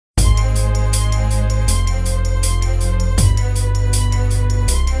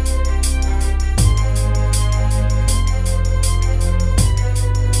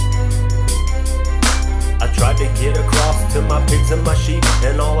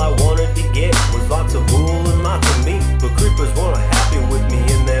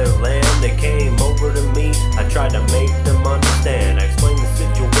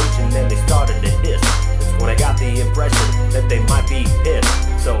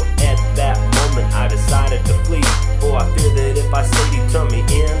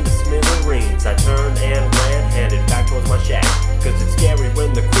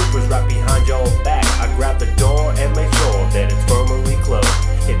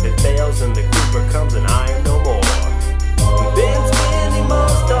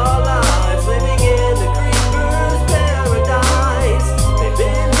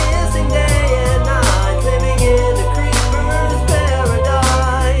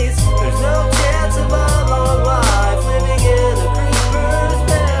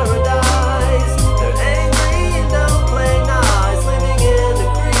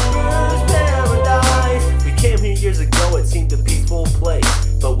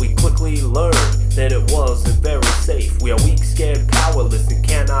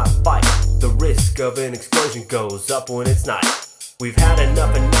of an explosion goes up when it's night. We've had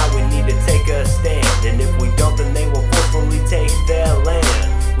enough and now we need to take a stand, and if we don't then they will forcefully take their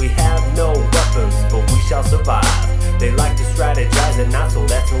land. We have no weapons but we shall survive. They like to strategize at night, so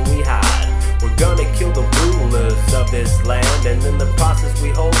that's when we hide. We're gonna kill the rulers of this land, and in the process we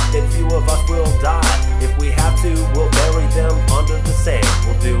hope that few of us will die. If we have to, we'll bury them under the sand.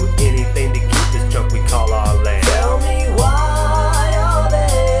 We'll do anything to keep this junk we call our land. Tell me why are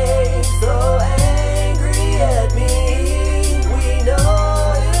they so angry at me? We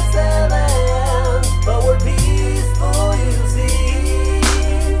know it's their land, but we're peaceful, you see.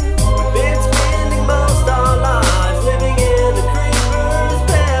 We've been spending most our lives living in a creeper's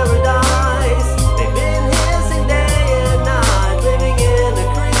paradise. They've been hissing day and night, living in a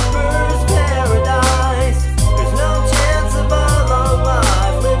creeper's paradise. There's no chance of a long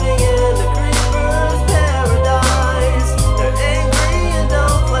life living in a creeper's paradise. They're angry and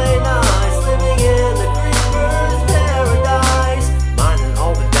don't play nice, living in a creeper's paradise. Mining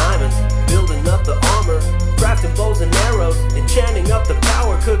all the diamonds, building up the armor, crafting bows and arrows, enchanting up the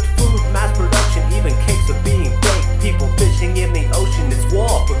power, cooked food, mass production, even cakes are being baked. People fishing in the ocean, it's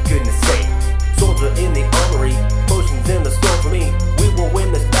war for goodness sake. Soldier in the armory, potions in the store for me. We will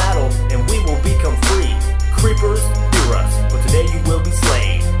win this battle and we will become free. Creepers, fear us, but today you will be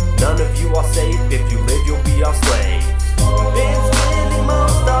slain. None of you are safe, if you live you'll be our slave.